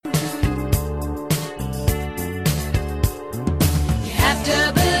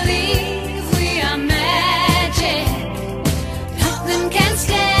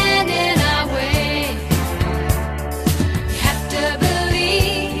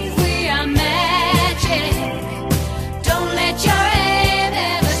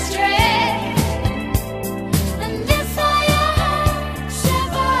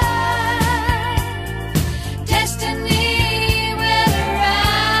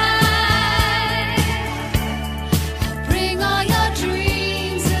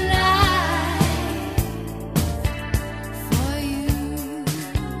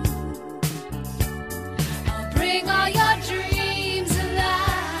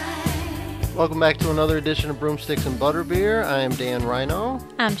Welcome back to another edition of Broomsticks and Butterbeer. I am Dan Rhino.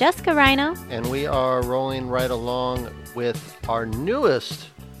 I'm Jessica Rhino. And we are rolling right along with our newest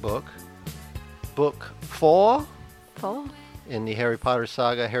book, Book 4 in the Harry Potter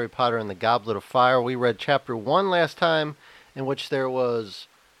saga, Harry Potter and the Goblet of Fire. We read Chapter 1 last time, in which there was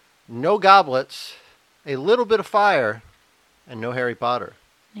no goblets, a little bit of fire, and no Harry Potter.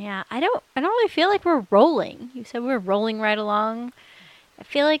 Yeah, I don't really feel like we're rolling. You said we're rolling right along. I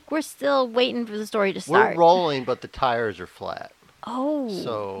feel like we're still waiting for the story to start. We're rolling, but the tires are flat. Oh.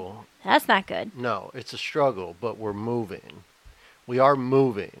 So that's not good. No, it's a struggle, but we're moving. We are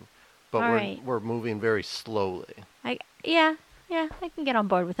moving, but All we're moving very slowly. Yeah, I can get on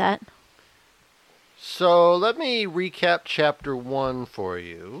board with that. So let me recap Chapter 1 for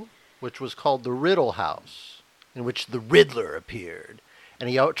you, which was called The Riddle House, in which the Riddler appeared,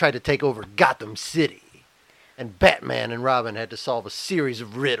 and he tried to take over Gotham City. And Batman and Robin had to solve a series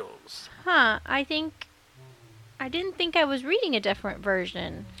of riddles. I didn't think I was reading a different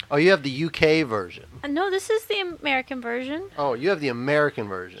version. Oh, you have the UK version. No, this is the American version. Oh, you have the American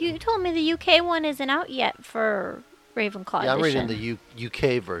version. You told me the UK one isn't out yet for Ravenclaw Yeah, I'm edition. reading the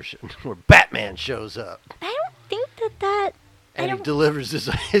UK version, where Batman shows up. I don't think that... And he delivers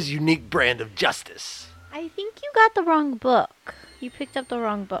his unique brand of justice. I think you got the wrong book. You picked up the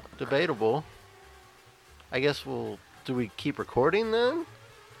wrong book. Debatable. I guess do we keep recording then?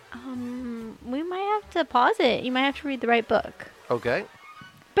 We might have to pause it. You might have to read the right book. Okay.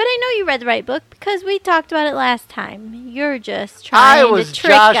 But I know you read the right book because we talked about it last time. You're just trying to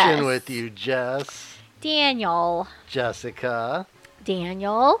trick us. I was joshing with you, Jess. Daniel. Jessica.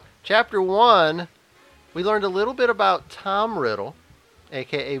 Daniel. Chapter 1, we learned a little bit about Tom Riddle,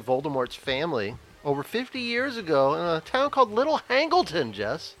 a.k.a. Voldemort's family, over 50 years ago in a town called Little Hangleton,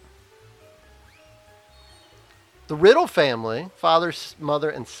 Jess. The Riddle family, father, mother,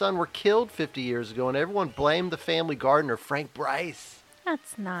 and son, were killed 50 years ago, and everyone blamed the family gardener, Frank Bryce.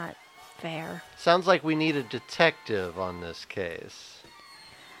 That's not fair. Sounds like we need a detective on this case.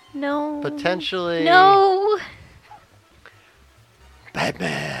 No. Potentially. No.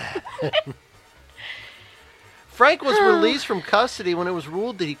 Batman. Frank was released from custody when it was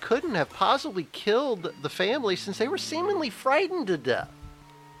ruled that he couldn't have possibly killed the family since they were seemingly frightened to death.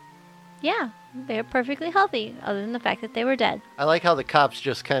 Yeah, they're perfectly healthy, other than the fact that they were dead. I like how the cops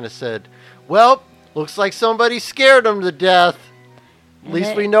just kind of said, well, looks like somebody scared them to death. At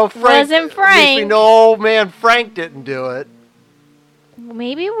least we know Frank. Wasn't Frank. At least we know old man Frank didn't do it.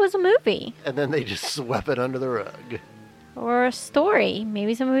 Maybe it was a movie. And then they just swept it under the rug. Or a story.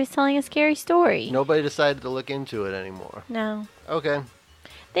 Maybe somebody was telling a scary story. Nobody decided to look into it anymore. No. Okay.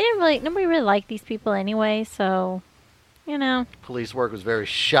 Nobody really liked these people anyway, so, you know. Police work was very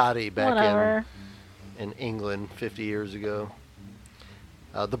shoddy back Whatever. in England 50 years ago.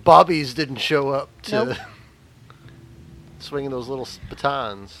 The Bobbies didn't show up to swinging those little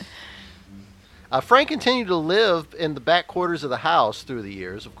batons. Frank continued to live in the back quarters of the house through the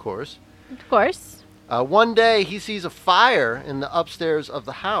years, of course. Of course. One day, he sees a fire in the upstairs of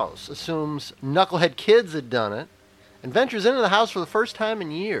the house, assumes knucklehead kids had done it, and ventures into the house for the first time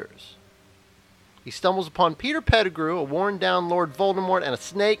in years. He stumbles upon Peter Pettigrew, a worn-down Lord Voldemort, and a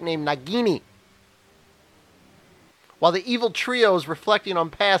snake named Nagini. While the evil trio is reflecting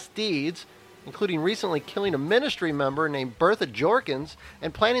on past deeds, including recently killing a Ministry member named Bertha Jorkins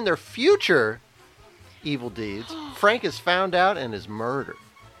and planning their future evil deeds, Frank is found out and is murdered.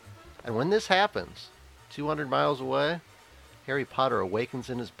 And when this happens, 200 miles away, Harry Potter awakens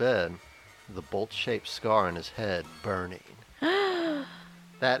in his bed with a bolt-shaped scar on his head burning.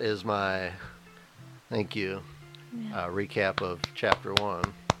 That is my, thank you, recap of Chapter 1.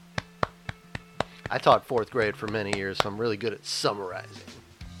 I taught 4th grade for many years, so I'm really good at summarizing.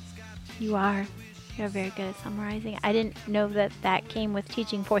 You are. You're very good at summarizing. I didn't know that came with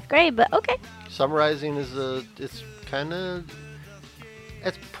teaching 4th grade, but okay. Summarizing is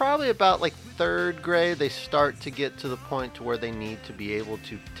it's probably about like 3rd grade. They start to get to the point to where they need to be able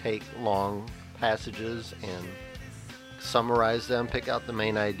to take long passages and summarize them, pick out the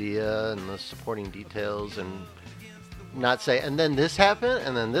main idea and the supporting details, and not say, and then this happened,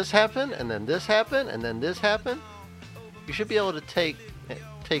 and then this happened, and then this happened, and then this happened. You should be able to take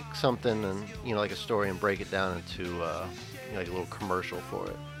something and, like a story and break it down into like a little commercial for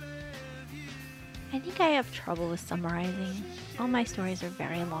it. I think I have trouble with summarizing. All my stories are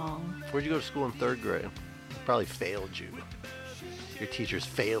very long. Where'd you go to school in 3rd grade? Probably failed you. Your teachers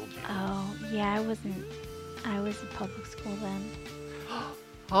failed you. Oh, yeah, I was in public school then.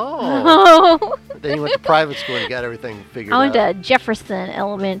 Oh. Then you went to private school and you got everything figured out. I went to Jefferson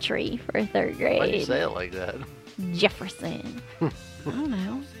Elementary for 3rd grade. Why'd you say it like that? Jefferson. I don't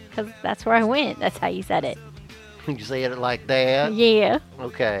know. because that's where I went. That's how you said it. You say it like that? Yeah.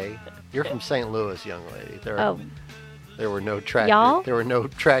 Okay. You're from St. Louis, young lady. Oh, There were no tractors. Y'all? There were no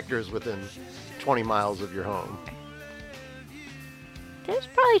tractors within 20 miles of your home. there's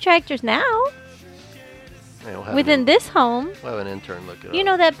probably tractors now We'll have within this home. We'll have an intern look it up. You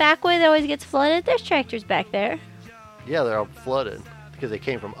know that back way that always gets flooded? There's tractors back there. Yeah, they're all flooded because they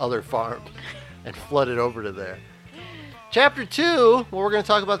came from other farms and flooded over to there. Chapter 2, what we're going to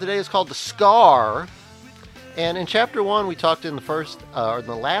talk about today is called The Scar. And in Chapter 1, we talked in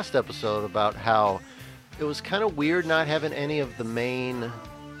the last episode about how it was kind of weird not having any of the main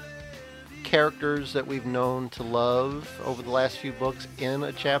characters that we've known to love over the last few books in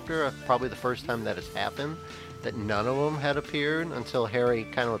a chapter. Probably the first time that has happened, that none of them had appeared until Harry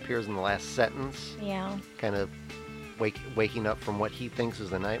kind of appears in the last sentence. Yeah. Kind of waking up from what he thinks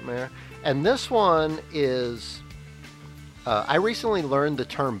is a nightmare. And this one is... I recently learned the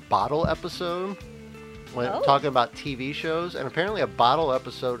term bottle episode when talking about TV shows, and apparently a bottle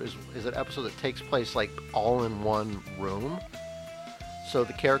episode is an episode that takes place like all in one room. So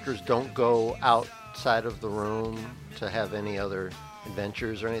the characters don't go outside of the room to have any other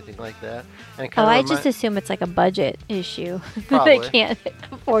adventures or anything like that. And it I just assume it's like a budget issue. Probably. They can't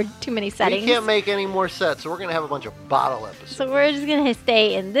afford too many settings. We can't make any more sets, so we're going to have a bunch of bottle episodes. So we're just going to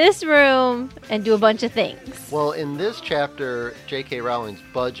stay in this room and do a bunch of things. Well, in this chapter, J.K. Rowling's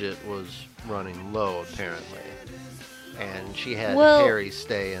budget was running low, apparently. And she had Harry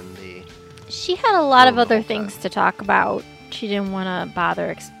stay in the... She had a lot of the other whole things time. to talk about. She didn't want to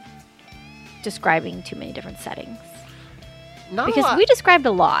bother describing too many different settings. Not Because a lot. we described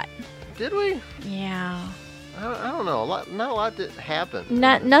a lot. Did we? Yeah. I don't know. Not a lot that happened.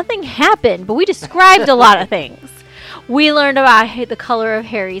 Nothing happened, but we described a lot of things. We learned about the color of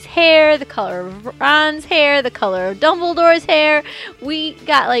Harry's hair, the color of Ron's hair, the color of Dumbledore's hair. We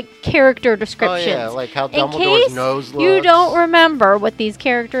got like character descriptions. Oh yeah, like how In Dumbledore's case nose looks. you don't remember what these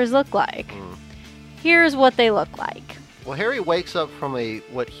characters look like. Mm. Here's what they look like. Well, Harry wakes up from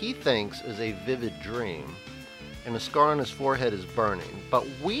what he thinks is a vivid dream, and the scar on his forehead is burning. But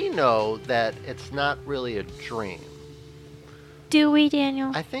we know that it's not really a dream. Do we,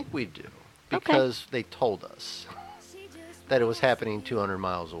 Daniel? I think we do, because they told us that it was happening 200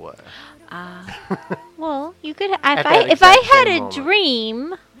 miles away. Well, you could. At If that I exact had same a moment.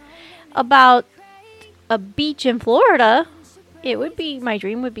 dream about a beach in Florida, it would be my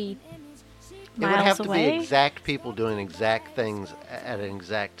dream would be It would miles have to away. be exact people doing exact things at an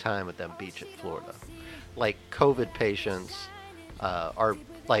exact time at that beach in Florida. Like COVID patients are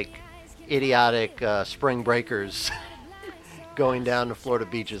like idiotic spring breakers going down to Florida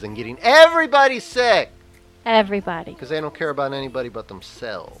beaches and getting everybody sick Everybody. because they don't care about anybody but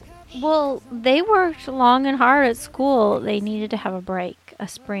themselves. Well, they worked long and hard at school. They needed to have a break, a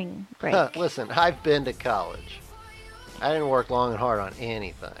spring break. Listen, I've been to college. I didn't work long and hard on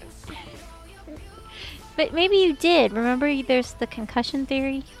anything. But maybe you did. Remember, there's the concussion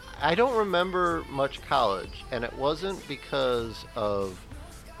theory? I don't remember much college, and it wasn't because of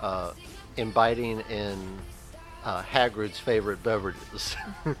imbibing in Hagrid's favorite beverages.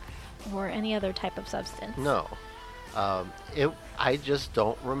 Or any other type of substance. No. I just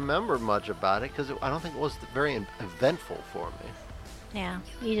don't remember much about it because I don't think it was very eventful for me. Yeah.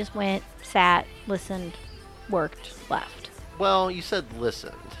 You just went, sat, listened, worked, left. Well, you said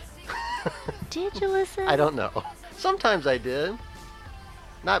listened. Did you listen? I don't know. Sometimes I did.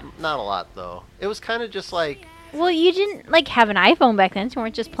 Not a lot though. It was kind of just like, Well, you didn't like have an iPhone back then, so you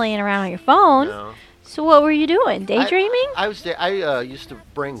weren't just playing around on your phone. no. So what were you doing? Daydreaming? I used to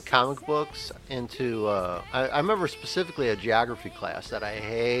bring comic books into. I remember specifically a geography class that I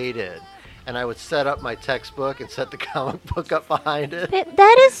hated, and I would set up my textbook and set the comic book up behind it.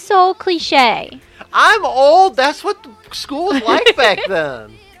 That is so cliche. I'm old. That's what the school was like back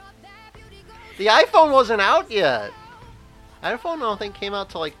then. The iPhone wasn't out yet. iPhone, I don't think, came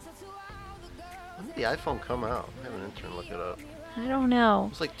out till like. When did the iPhone come out? I have an intern look it up. I don't know. It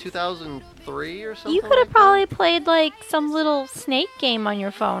was like 2003 or something. You could have like probably played like some little snake game on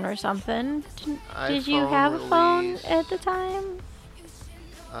your phone or something. Did you iPhone have a phone release. at the time?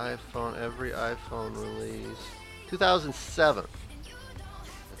 iPhone, every iPhone release. 2007, it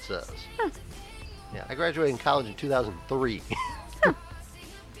says. Huh. Yeah, I graduated in college in 2003.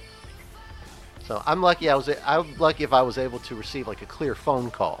 So I'm lucky I'm lucky if I was able to receive like a clear phone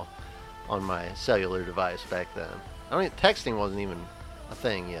call on my cellular device back then. Texting wasn't even a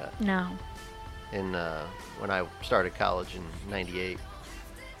thing yet. No. In when I started college in 98.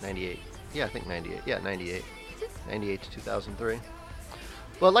 Yeah, I think 98. Yeah, 98. 98 to 2003.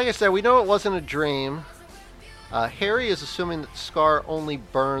 Well, like I said, we know it wasn't a dream. Harry is assuming that the scar only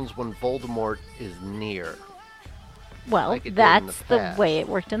burns when Voldemort is near. Well, like it did in the that's the past. way it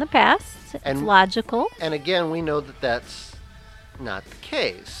worked in the past. It's And- logical. And again, we know that that's not the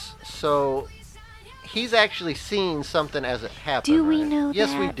case. So he's actually seeing something as it happens. Do we right? know Yes,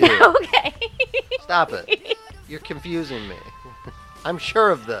 that? we do. Okay. Stop it. You're confusing me. I'm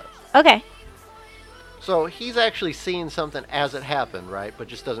sure of this. Okay. So he's actually seeing something as it happened, right? But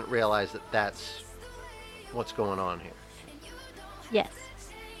just doesn't realize that that's what's going on here. Yes.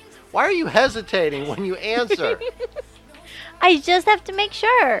 Why are you hesitating when you answer? I just have to make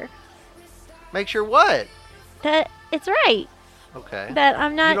sure Make sure what? that it's right. Okay. That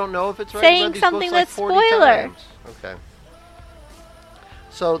I'm You not. don't know if it's right. saying You read these something books like that's 40 spoiler. times. Okay.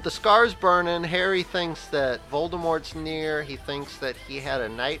 So the scar's burning. Harry thinks that Voldemort's near. He thinks that he had a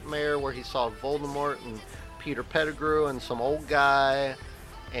nightmare where he saw Voldemort and Peter Pettigrew and some old guy,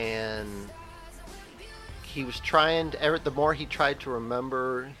 and he was trying to, the more he tried to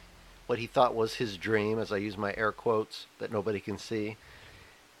remember what he thought was his dream, as I use my air quotes that nobody can see,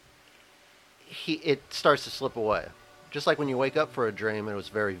 it starts to slip away. Just like when you wake up for a dream and it was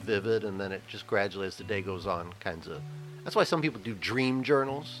very vivid, and then it just gradually, as the day goes on, kinds of. That's why some people do dream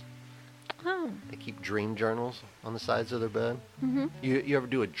journals. Oh. They keep dream journals on the sides of their bed. Mm-hmm. You ever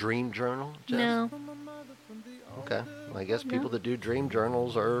do a dream journal, Jess? No. Okay. Well, I guess No. people that do dream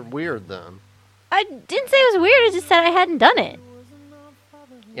journals are weird then. I didn't say it was weird. I just said I hadn't done it.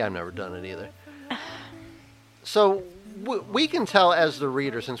 Yeah, I've never done it either. So we can tell as the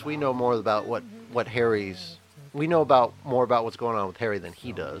reader, since we know more about what Harry's, we know more about what's going on with Harry than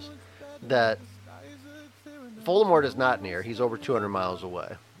he does, that Voldemort is not near. He's over 200 miles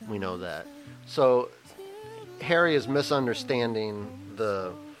away. We know that. So Harry is misunderstanding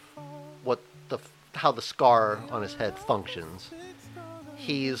how the scar on his head functions.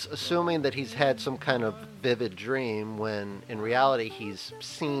 He's assuming that he's had some kind of vivid dream when in reality he's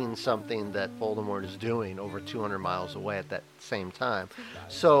seen something that Voldemort is doing over 200 miles away at that same time.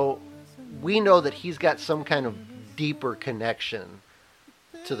 So we know that he's got some kind of deeper connection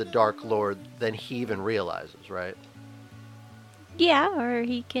to the Dark Lord than he even realizes, right? Yeah, or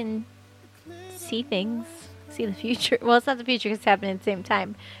he can see things, see the future. Well, it's not the future because it's happening at the same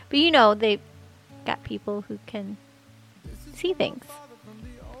time. But you know, they've got people who can see things.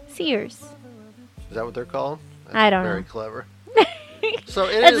 Seers. Is that what they're called? That's I don't very know. clever. So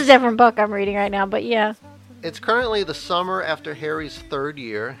That's a different book I'm reading right now, but yeah. It's currently the summer after Harry's third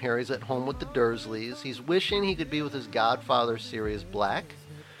year. Harry's at home with the Dursleys. He's wishing he could be with his godfather, Sirius Black,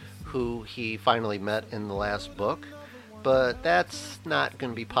 who he finally met in the last book. But that's not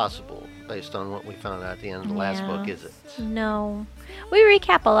going to be possible based on what we found out at the end of the last Yeah. book, is it? No. We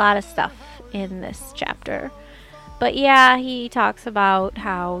recap a lot of stuff in this chapter. But yeah, he talks about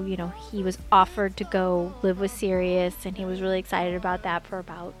how, he was offered to go live with Sirius, and he was really excited about that for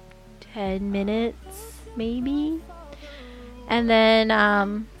about 10 minutes, maybe. And then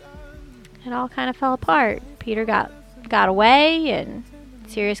it all kind of fell apart. Peter got away, and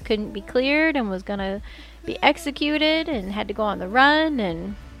Sirius couldn't be cleared and was going to be executed and had to go on the run,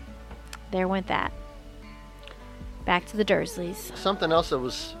 and there went that. Back to the Dursleys. Something else that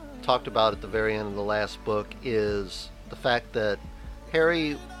was talked about at the very end of the last book is the fact that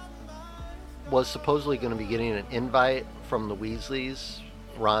Harry was supposedly going to be getting an invite from the Weasleys,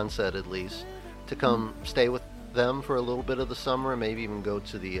 Ron said at least, to come stay with them for a little bit of the summer and maybe even go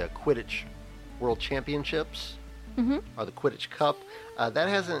to the Quidditch World Championships Mm-hmm. or the Quidditch Cup. I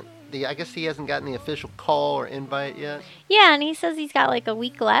guess he hasn't gotten the official call or invite yet. Yeah, and he says he's got like a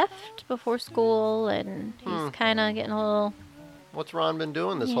week left before school, and he's kind of getting a little... What's Ron been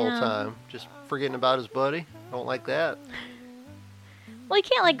doing this whole Yeah. time? Just forgetting about his buddy? Don't like that. Well, he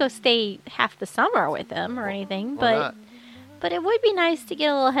can't like go stay half the summer with him or anything, Why but not? but it would be nice to get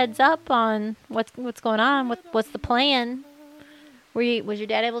a little heads up on what's going on, what's the plan. Was your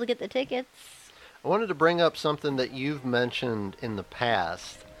dad able to get the tickets? I wanted to bring up something that you've mentioned in the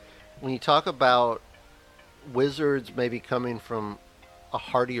past. When you talk about wizards maybe coming from a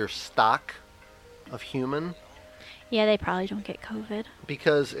hardier stock of human, Yeah, they probably don't get COVID.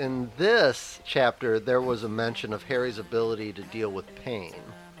 because in this chapter there was a mention of Harry's ability to deal with pain.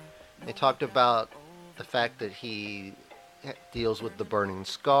 They talked about the fact that he deals with the burning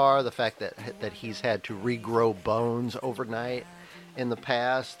scar, the fact that he's had to regrow bones overnight in the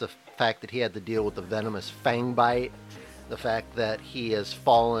past, the fact that he had to deal with the venomous fang bite, the fact that he has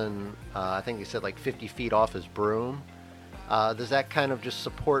fallen, I think he said like 50 feet off his broom. Does that kind of just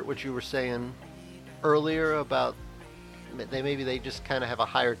support what you were saying earlier about maybe they just kind of have a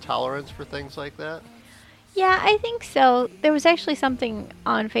higher tolerance for things like that? Yeah, I think so. There was actually something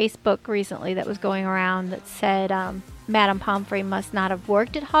on Facebook recently that was going around that said Madame Pomfrey must not have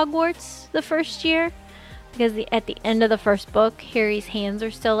worked at Hogwarts the first year because at the end of the first book, Harry's hands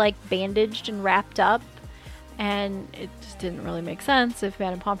are still like bandaged and wrapped up, and it just didn't really make sense. If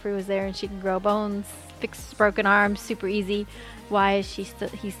Madame Pomfrey was there and she can grow bones, fix broken arms super easy, why is he's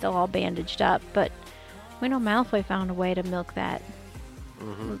still all bandaged up? But we know Malfoy found a way to milk that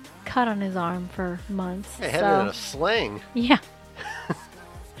cut on his arm for months. I had it in a sling. Yeah.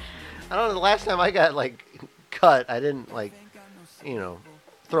 I don't know. The last time I got like cut, I didn't like,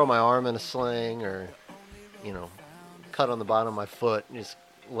 throw my arm in a sling or, cut on the bottom of my foot and just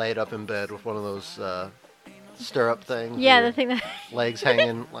lay it up in bed with one of those stirrup things. Yeah, the thing that legs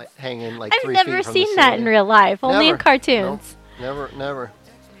hanging like I've 3 feet never from seen the that ceiling. in real life, only in Never. cartoons. Nope. Never.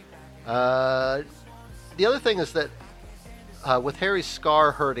 The other thing is that with Harry's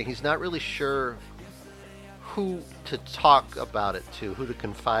scar hurting, he's not really sure who to talk about it to, who to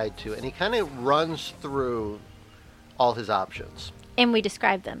confide to, and he kind of runs through all his options. And we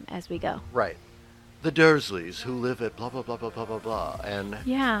describe them as we go. Right. The Dursleys, who live at blah, blah, blah, blah, blah, blah, blah, and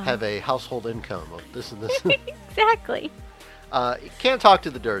Yeah. have a household income of this and this. Exactly. You can't talk to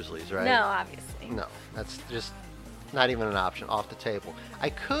the Dursleys, right? No, obviously. No, that's just not even an option, off the table. I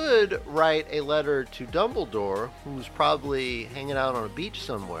could write a letter to Dumbledore, who's probably hanging out on a beach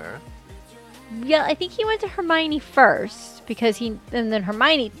somewhere. Yeah, I think he went to Hermione first because and then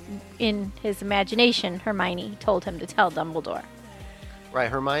Hermione, in his imagination, Hermione told him to tell Dumbledore. Right,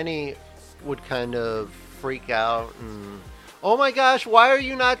 Hermione would kind of freak out and, oh my gosh, why are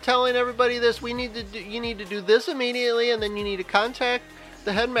you not telling everybody this? You need to do this immediately, and then you need to contact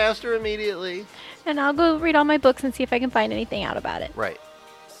the headmaster immediately. And I'll go read all my books and see if I can find anything out about it. Right.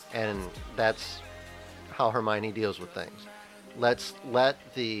 And that's how Hermione deals with things. Let's let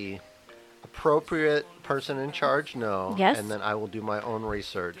the appropriate person in charge know, Yes. and then I will do my own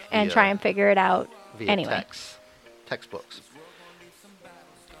research And via- try and figure it out via anyway. textbooks.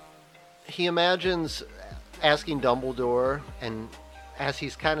 He imagines asking Dumbledore, and as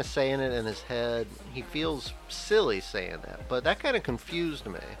he's kind of saying it in his head, he feels silly saying that, but that kind of confused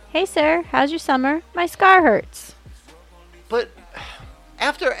me. Hey, sir, how's your summer? My scar hurts. But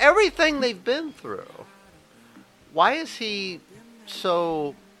after everything they've been through, why is he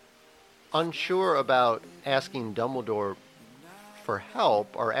so unsure about asking Dumbledore for help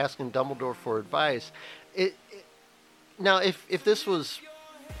or asking Dumbledore for advice? Now, if this was,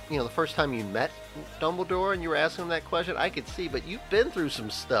 the first time you met Dumbledore and you were asking him that question, I could see, but you've been through some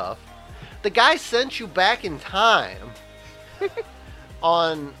stuff. The guy sent you back in time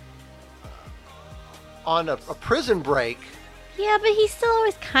on a prison break. Yeah, but he still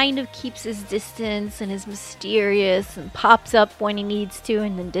always kind of keeps his distance and is mysterious and pops up when he needs to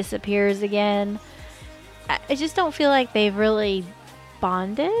and then disappears again. I just don't feel like they've really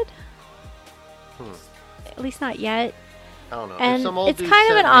bonded. At least not yet. I don't know. If And some old it's dude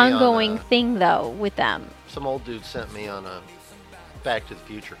kind of sent an me on ongoing a- thing, though, with them. Some old dude sent me on a Back to the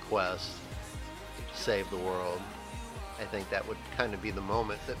Future quest to save the world. I think that would kind of be the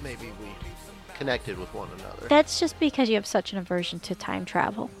moment that maybe we connected with one another. That's just because you have such an aversion to time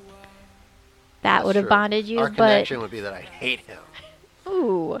travel. That That's would have true. bonded you, Our but connection would be that I hate him.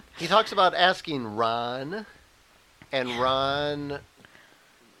 ooh, He talks about asking Ron, and Ron,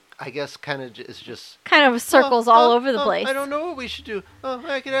 I guess, kind of is just kind of circles all over the place. I don't know what we should do.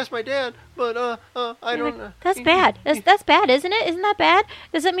 I could ask my dad, but I You're don't. like, that's bad. That's bad, isn't it? Isn't that bad?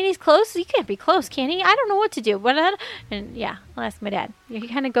 Does that mean he's close? He can't be close, can he? I don't know what to do. And yeah, I'll ask my dad. He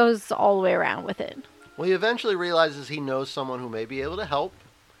kind of goes all the way around with it. Well, he eventually realizes he knows someone who may be able to help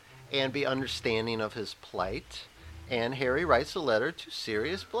and be understanding of his plight. And Harry writes a letter to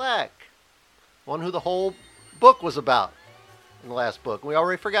Sirius Black, one who the whole book was about in the last book. We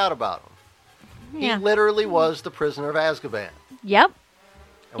already forgot about him. Yeah. He literally was the prisoner of Azkaban. Yep.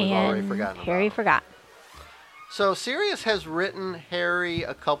 And we've already And forgotten Harry about him. forgot. So Sirius has written Harry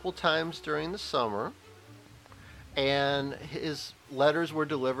a couple times during the summer, and his letters were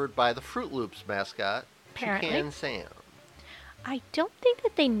delivered by the Fruit Loops mascot, Apparently. Toucan Sam. I don't think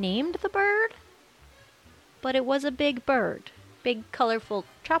that they named the bird, but it was a big bird. Big, colorful,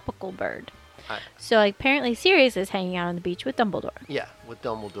 tropical bird. So apparently Sirius is hanging out on the beach with Dumbledore. Yeah, with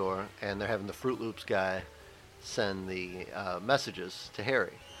Dumbledore, and they're having the Fruit Loops guy send the messages to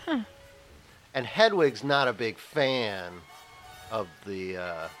Harry. Huh. And Hedwig's not a big fan of the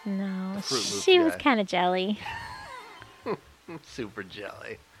No, The Fruit Loops she was guy. kind of jelly. super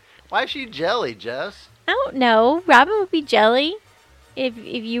jelly. Why is she jelly, Jess? I don't know. Robin would be jelly if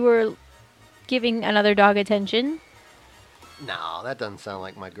you were giving another dog attention. No, that doesn't sound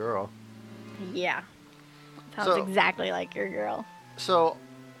like my girl. Yeah. Sounds exactly like your girl. So,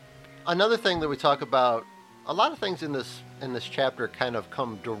 another thing that we talk about, a lot of things in this chapter kind of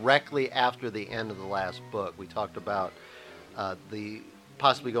come directly after the end of the last book. We talked about the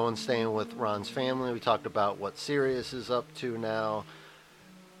possibly going staying with Ron's family. We talked about what Sirius is up to now.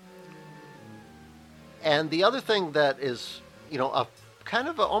 And the other thing that is, a kind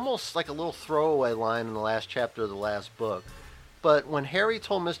of almost like a little throwaway line in the last chapter of the last book. But when Harry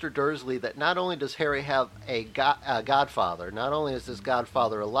told Mr. Dursley that not only does Harry have a godfather, not only is this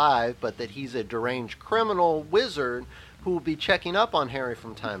godfather alive, but that he's a deranged criminal wizard who will be checking up on Harry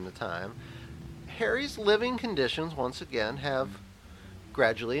from time to time, Harry's living conditions, once again, have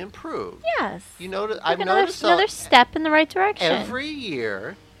gradually improved. Yes. I've noticed another step in the right direction. Every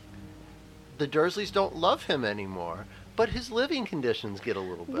year, the Dursleys don't love him anymore, but his living conditions get a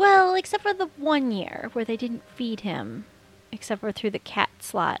little better. Well, except for the 1 year where they didn't feed him. Except for through the cat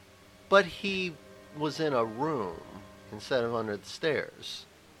slot. But he was in a room instead of under the stairs.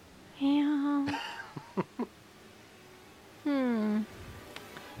 Yeah.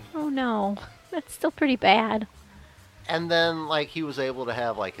 Oh no. That's still pretty bad. And then, he was able to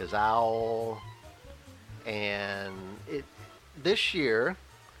have, his owl. And this year,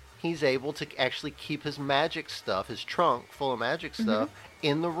 he's able to actually keep his magic stuff, his trunk full of magic stuff,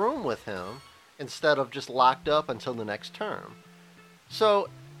 in the room with him, instead of just locked up until the next term. So,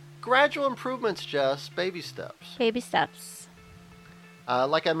 gradual improvements, Jess. Baby steps. Baby steps.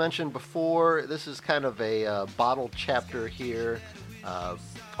 Like I mentioned before, this is kind of a bottled chapter here.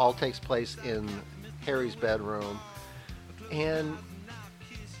 All takes place in Harry's bedroom. And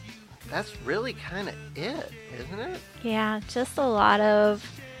that's really kind of it, isn't it? Yeah, just a lot of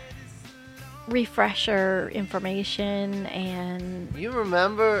refresher information and You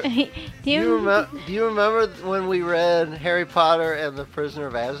remember? do Do you remember when we read Harry Potter and the Prisoner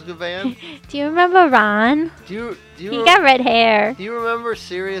of Azkaban? Do you remember Ron? He got red hair. Do you remember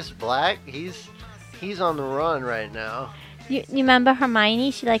Sirius Black? He's on the run right now. You remember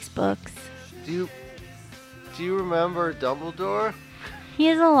Hermione? She likes books. Do you remember Dumbledore? He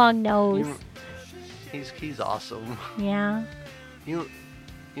has a long nose. He's awesome. Yeah. You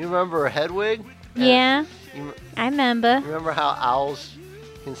remember Hedwig? Yeah. I remember. Remember how owls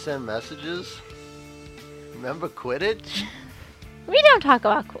can send messages? Remember Quidditch? We don't talk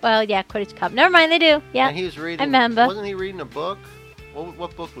about Quidditch Cup. Never mind, they do. Yeah. And he was reading. I remember. Wasn't he reading a book?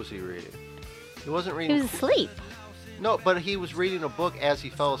 What book was he reading? He wasn't reading. He was asleep. No, but he was reading a book as he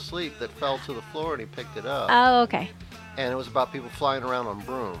fell asleep that fell to the floor, and he picked it up. Oh, okay. And it was about people flying around on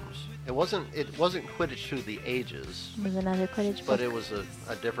brooms. It wasn't Quidditch Through the Ages. It was another Quidditch book. But it was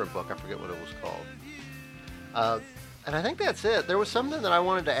a different book. I forget what it was called. And I think that's it. There was something that I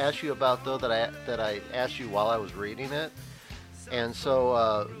wanted to ask you about, though, that I asked you while I was reading it. And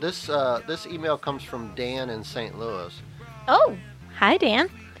so this email comes from Dan in St. Louis. Oh, hi, Dan.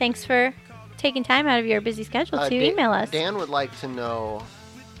 Thanks for taking time out of your busy schedule to email us. Dan would like to know,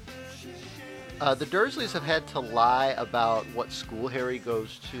 the Dursleys have had to lie about what school Harry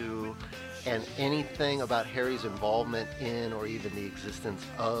goes to and anything about Harry's involvement in or even the existence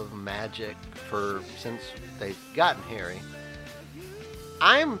of magic since they've gotten Harry.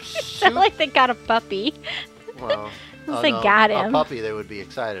 It's not like they got a puppy. Well, they got him. A puppy they would be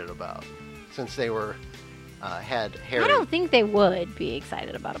excited about, since they had Harry. I don't think they would be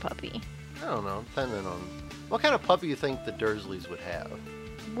excited about a puppy. I don't know, depending on what kind of puppy you think the Dursleys would have.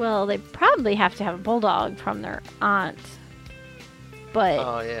 Well, they probably have to have a bulldog from their aunt. But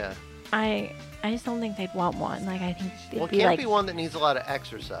oh yeah, I just don't think they'd want one. I think it can't be one that needs a lot of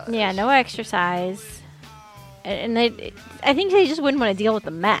exercise. Yeah, no exercise. And I think they just wouldn't want to deal with the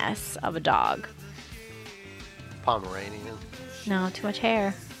mess of a dog. Pomeranian. No, too much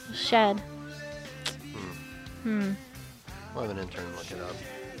hair. Shed. We'll have an intern look it up.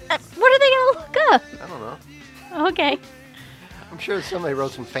 What are they going to look up? I don't know. Okay. I'm sure somebody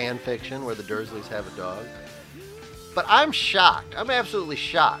wrote some fan fiction where the Dursleys have a dog. But I'm shocked. I'm absolutely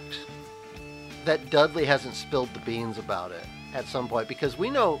shocked that Dudley hasn't spilled the beans about it at some point, because we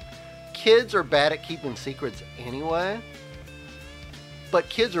know kids are bad at keeping secrets anyway, but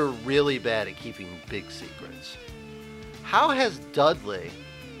kids are really bad at keeping big secrets. How has Dudley,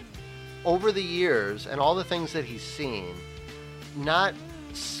 over the years and all the things that he's seen, not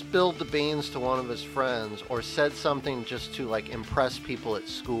spilled the beans to one of his friends or said something just to impress people at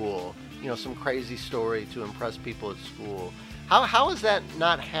school, some crazy story to impress people at school? How has that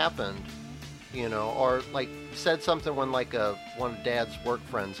not happened? Or said something when one of Dad's work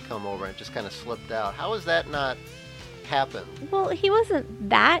friends come over and it just kind of slipped out. How has that not happened? Well, he wasn't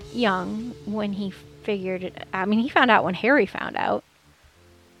that young when he figured it. I mean, he found out when Harry found out.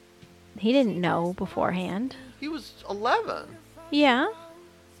 He didn't know beforehand. He was 11. Yeah.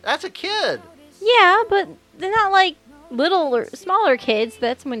 That's a kid. Yeah, but they're not like little or smaller kids.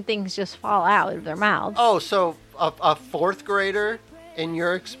 That's when things just fall out of their mouths. Oh, so a fourth grader, in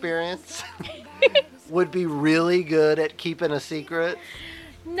your experience, would be really good at keeping a secret?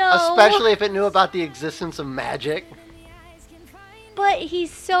 No. Especially if it knew about the existence of magic? But he's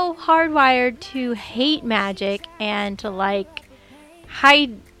so hardwired to hate magic and to like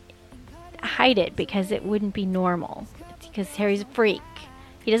hide it because it wouldn't be normal. It's because Harry's a freak.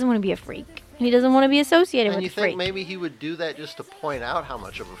 He doesn't want to be a freak. He doesn't want to be associated And with you a think freak. maybe he would do that just to point out how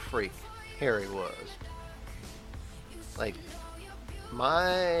much of a freak Harry was? Like,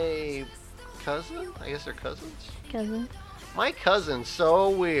 my cousin? I guess they're cousins? Cousin. My cousin's so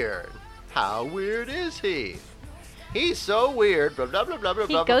weird. How weird is he? He's so weird. Blah, blah, blah, blah, blah,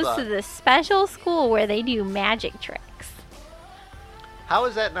 He blah, goes blah. to this special school where they do magic tricks. How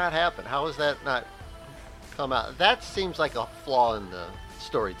has that not happened? How has that not come out? That seems like a flaw in the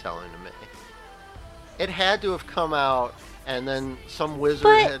storytelling to me. It had to have come out, and then some wizard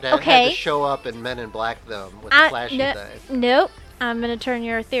But, had okay. to show up and Men in Black them with the flashy thing. Nope. I'm going to turn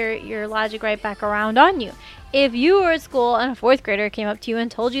your logic right back around on you. If you were at school and a fourth grader came up to you and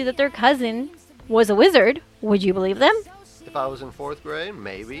told you that their cousin was a wizard, would you believe them? If I was in fourth grade,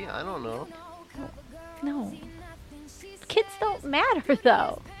 maybe. I don't know. No. Kids don't matter,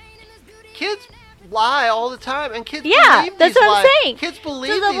 though. Kids lie all the time, and kids Yeah, believe that's these what I'm lies. saying. Kids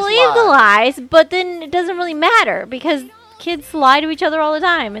believe So they'll these believe the lies. lies, but then it doesn't really matter because kids lie to each other all the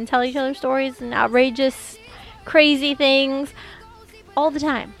time and tell each other stories and outrageous, crazy things all the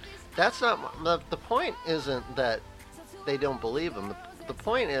time. That's not the point. Isn't that they don't believe him? The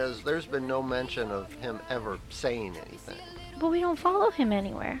point is there's been no mention of him ever saying anything. But we don't follow him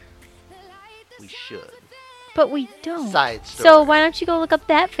anywhere. We should. But we don't. Side story. So why don't you go look up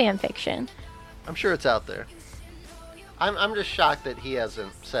that fan fiction? I'm sure it's out there. I'm just shocked that he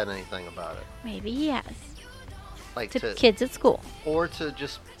hasn't said anything about it. Maybe he has. Like To kids at school. or to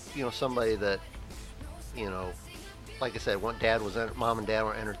just somebody that like I said, mom and dad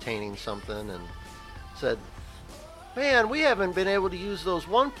were entertaining something and said, "Man, we haven't been able to use those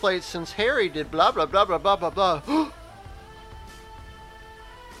one plates since Harry did blah blah blah blah blah blah blah."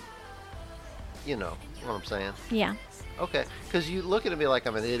 You know what I'm saying? Yeah. Okay, because you look at me like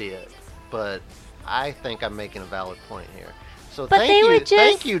I'm an idiot, but I think I'm making a valid point here. So But they were thank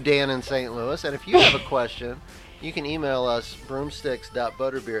just- you, Dan in St. Louis. And if you have a question, you can email us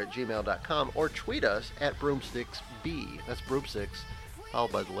broomsticks.butterbeer@gmail.com or tweet us at broomsticksb. That's broomsticks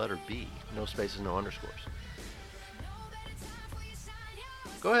followed by the letter B. No spaces, no underscores.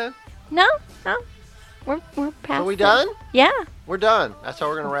 Go ahead. No. We're past So we it. done? Yeah. We're done. That's how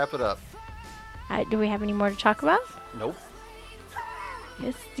we're gonna wrap it up. Do we have any more to talk about? Nope.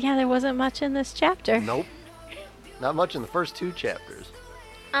 Yeah, there wasn't much in this chapter. Nope. Not much in the first two chapters.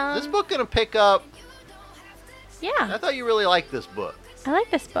 Um, This book gonna pick up. I Yeah. thought you really liked this book. I like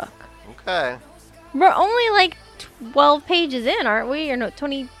this book. Okay. We're only like 12 pages in, aren't we? Or no,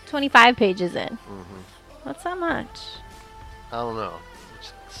 25 pages in. Mm-hmm. That's not much. I don't know.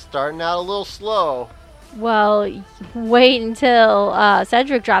 It's starting out a little slow. Well, wait until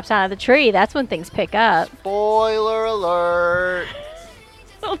Cedric drops out of the tree. That's when things pick up. Spoiler alert.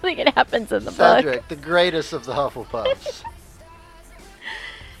 I don't think it happens in the book. Cedric, the greatest of the Hufflepuffs.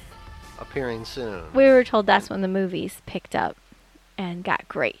 Appearing soon. We were told that's when the movies picked up and got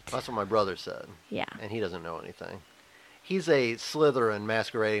great. That's what my brother said. Yeah. And he doesn't know anything. He's a Slytherin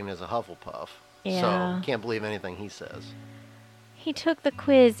masquerading as a Hufflepuff. Yeah. So, can't believe anything he says. He took the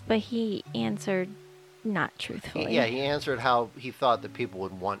quiz, but he answered not truthfully. He answered how he thought that people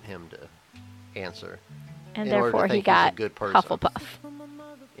would want him to answer. And in order to therefore he think he's a got good person. Hufflepuff.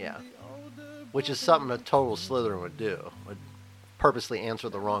 Yeah. Which is something a total Slytherin would do. Would purposely answer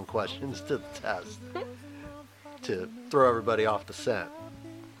the wrong questions to the test. To throw everybody off the scent.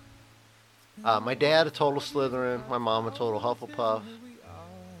 My dad, a total Slytherin. My mom, a total Hufflepuff.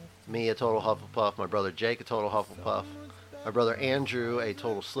 Me, a total Hufflepuff. My brother Jake, a total Hufflepuff. My brother Andrew, a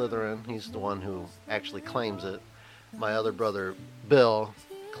total Slytherin. He's the one who actually claims it. My other brother, Bill,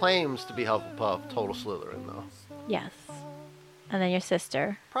 claims to be Hufflepuff, total Slytherin, though. Yes. And then your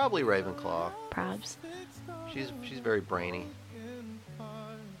sister, Probably Ravenclaw. Probs. She's very brainy.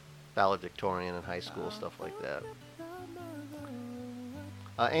 Valedictorian in high school, stuff like that.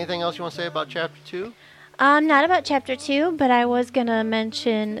 Anything else you want to say about Chapter 2? Not about chapter 2, but I was going to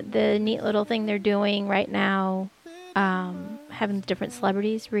mention the neat little thing they're doing right now. Having the different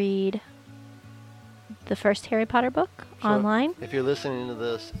celebrities read the first Harry Potter book online. If you're listening to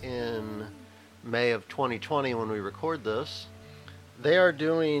this in May of 2020 when we record this, they are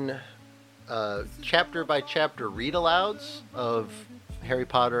doing chapter by chapter read-alouds of Harry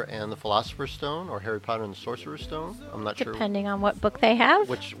Potter and the Philosopher's Stone, or Harry Potter and the Sorcerer's Stone. I'm not sure Depending on what book they have.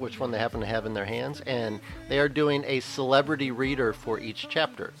 which one they happen to have in their hands, and they are doing a celebrity reader for each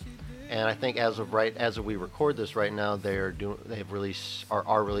chapter. And I think as of we record this right now,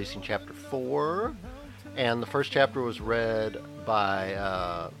 are releasing chapter 4, and the first chapter was read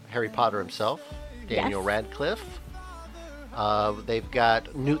by Harry Potter himself, Daniel Yes. Radcliffe. They've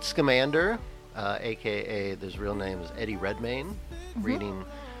got Newt Scamander, aka his real name is Eddie Redmayne, reading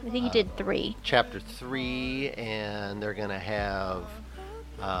I think he did 3. chapter 3, and they're gonna have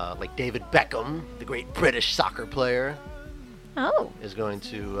like David Beckham, the great British soccer player, Oh. is going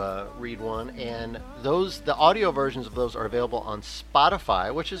to read one, and the audio versions of those are available on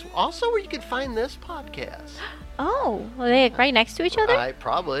Spotify, which is also where you can find this podcast. Oh. Are they right next to each other? I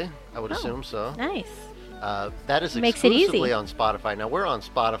would Oh. assume so. Nice. That is Makes it exclusively easy. on Spotify. Now we're on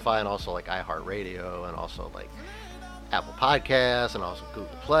Spotify and also like iHeartRadio and also like Apple Podcasts and also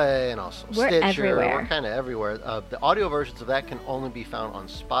Google Play and also We're Stitcher. everywhere. We're kind of everywhere. The audio versions of that can only be found on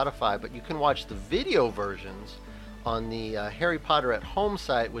Spotify, but you can watch the video versions on the Harry Potter at Home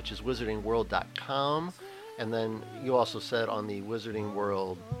site, which is wizardingworld.com. And then you also said on the Wizarding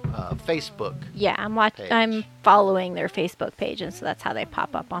World Facebook. Yeah, I'm Page. following their Facebook page, and so that's how they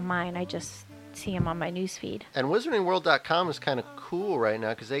pop up on mine. I just see them on my newsfeed. And wizardingworld.com is kind of cool right now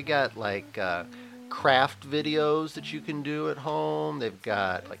because they got like craft videos that you can do at home. They've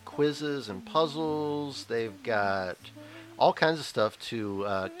got like quizzes and puzzles. They've got all kinds of stuff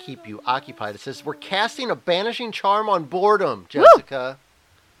to keep you occupied. It says, we're casting a banishing charm on boredom, Jessica.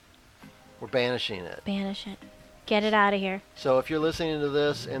 We're banishing it. Banish it. Get it out of here. So if you're listening to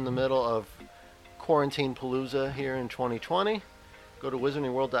this in the middle of Quarantine Palooza here in 2020, go to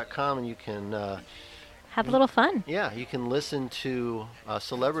wizardingworld.com and you can... Have a little fun. Yeah, you can listen to a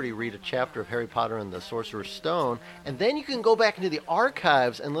celebrity read a chapter of Harry Potter and the Sorcerer's Stone, and then you can go back into the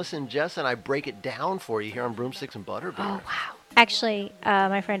archives and listen to Jess and I break it down for you here on Broomsticks and Butterbeer. Oh, wow. Actually,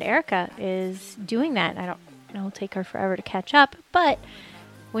 my friend Erica is doing that. I don't know, it'll take her forever to catch up, but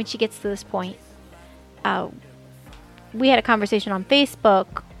when she gets to this point, we had a conversation on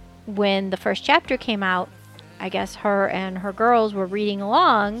Facebook when the first chapter came out. I guess her and her girls were reading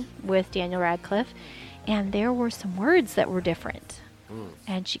along with Daniel Radcliffe, and there were some words that were different.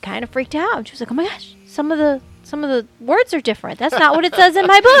 And she kind of freaked out. She was like, "Oh my gosh, some of the words are different. That's not what it says in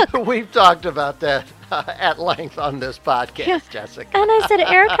my book." We've talked about that at length on this podcast, Yeah. Jessica. And I said,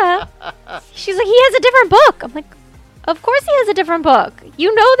 "Erica," she's like, "He has a different book." I'm like, "Of course he has a different book.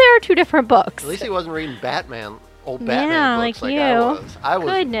 You know there are 2 different books." At least he wasn't reading old Yeah, Batman like books like you. I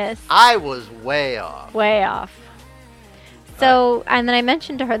was. Goodness. I was way off. Way off. So, and then I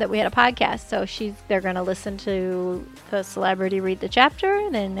mentioned to her that we had a podcast, so they're going to listen to the celebrity read the chapter,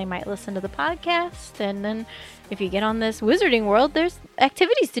 then they might listen to the podcast, and then if you get on this Wizarding World, there's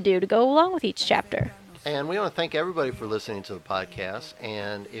activities to do to go along with each chapter. And we want to thank everybody for listening to the podcast.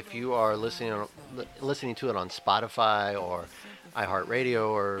 And if you are listening to it on Spotify or iHeartRadio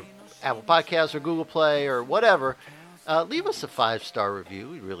or Apple Podcasts or Google Play or whatever, leave us a 5-star review.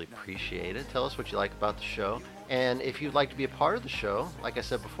 We really appreciate it. Tell us what you like about the show. And if you'd like to be a part of the show, like I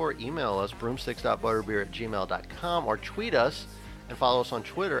said before, email us, broomsticks.butterbeer@gmail.com, or tweet us and follow us on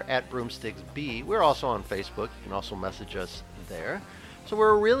Twitter @broomsticksb. We're also on Facebook. You can also message us there. So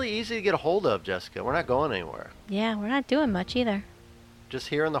we're really easy to get a hold of, Jessica. We're not going anywhere. Yeah, we're not doing much either. Just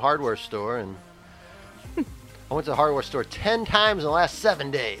here in the hardware store, and I went to the hardware store 10 times in the last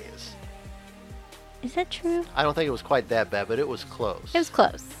 7 days. Is that true? I don't think it was quite that bad, but it was close. It was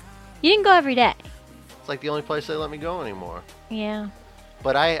close. You didn't go every day. It's like the only place they let me go anymore. Yeah.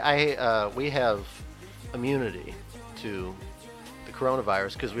 But we have immunity to the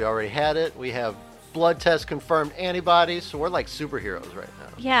coronavirus because we already had it. We have blood test confirmed antibodies, so we're like superheroes right now.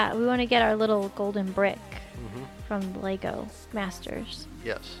 Yeah, we want to get our little golden brick Mm-hmm. from Lego Masters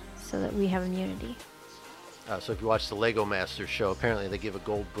Yes. so that we have immunity. So if you watch the Lego Masters show, apparently they give a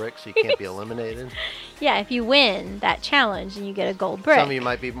gold brick so you can't be eliminated. Yeah, if you win that challenge and you get a gold brick. Some of you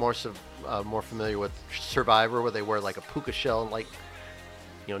might be more familiar with Survivor, where they wear like a puka shell like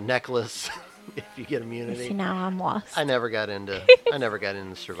necklace if you get immunity. See, now I'm lost. I never got into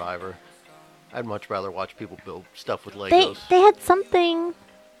Survivor. I'd much rather watch people build stuff with They Legos. they had something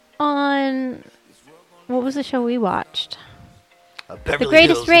on, what was the show we watched? Beverly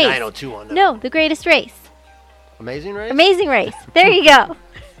Greatest Hills Race. 90210. No, The Greatest Race. Amazing Race? Amazing Race. There you go. I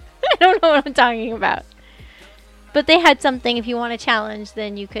don't know what I'm talking about. But they had something, if you want a challenge,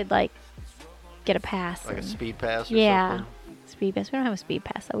 then you could like get a pass. Like a and- speed pass or Yeah. something? Speed pass. We don't have a speed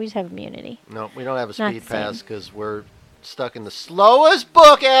pass though. We just have immunity. No, we don't have a Not speed the same. pass because we're stuck in the slowest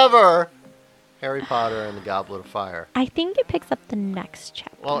book ever. Harry Potter and the Goblet of Fire. I think it picks up the next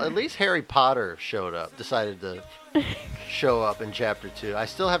chapter. Well, at least Harry Potter decided to show up in chapter 2. I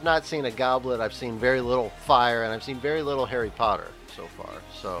still have not seen a goblet. I've seen very little fire, and I've seen very little Harry Potter so far.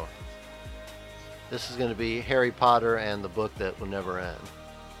 So this is going to be Harry Potter and the book that will never end.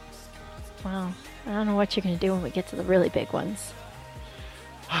 Wow. I don't know what you're going to do when we get to the really big ones.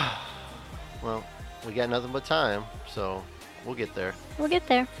 Well, we got nothing but time, so we'll get there. We'll get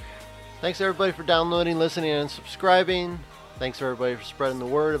there. Thanks everybody for downloading, listening, and subscribing. Thanks everybody for spreading the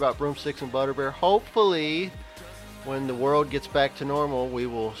word about Broomsticks and Butterbeer. Hopefully, when the world gets back to normal, we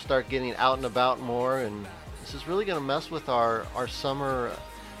will start getting out and about more. And this is really going to mess with our summer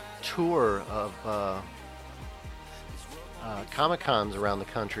tour of Comic-Cons around the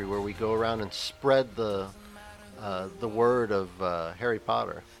country, where we go around and spread the word of Harry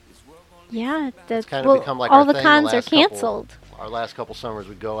Potter. Yeah, It's kind of become like all our the thing cons are canceled. Our last couple summers,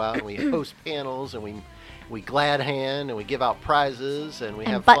 we go out and we host panels and we glad hand and we give out prizes and we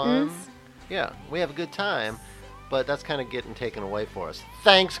have buttons. fun. Yeah, we have a good time, but that's kind of getting taken away for us.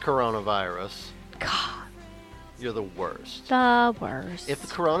 Thanks, coronavirus. God, You're the worst. the worst. If the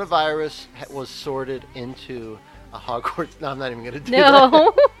coronavirus was sorted into a Hogwarts... No, I'm not even going to do that.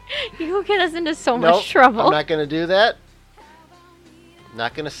 No, you'll get us into so Nope, much trouble. I'm not going to do that.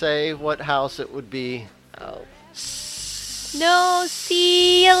 Not going to say what house it would be. Oh. No,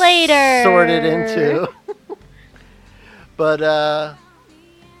 see you later. Sorted into. But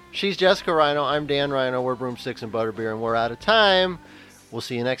she's Jessica Rhino. I'm Dan Rhino. We're Broomsticks and Butterbeer, and we're out of time. We'll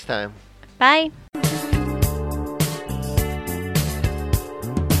see you next time. Bye.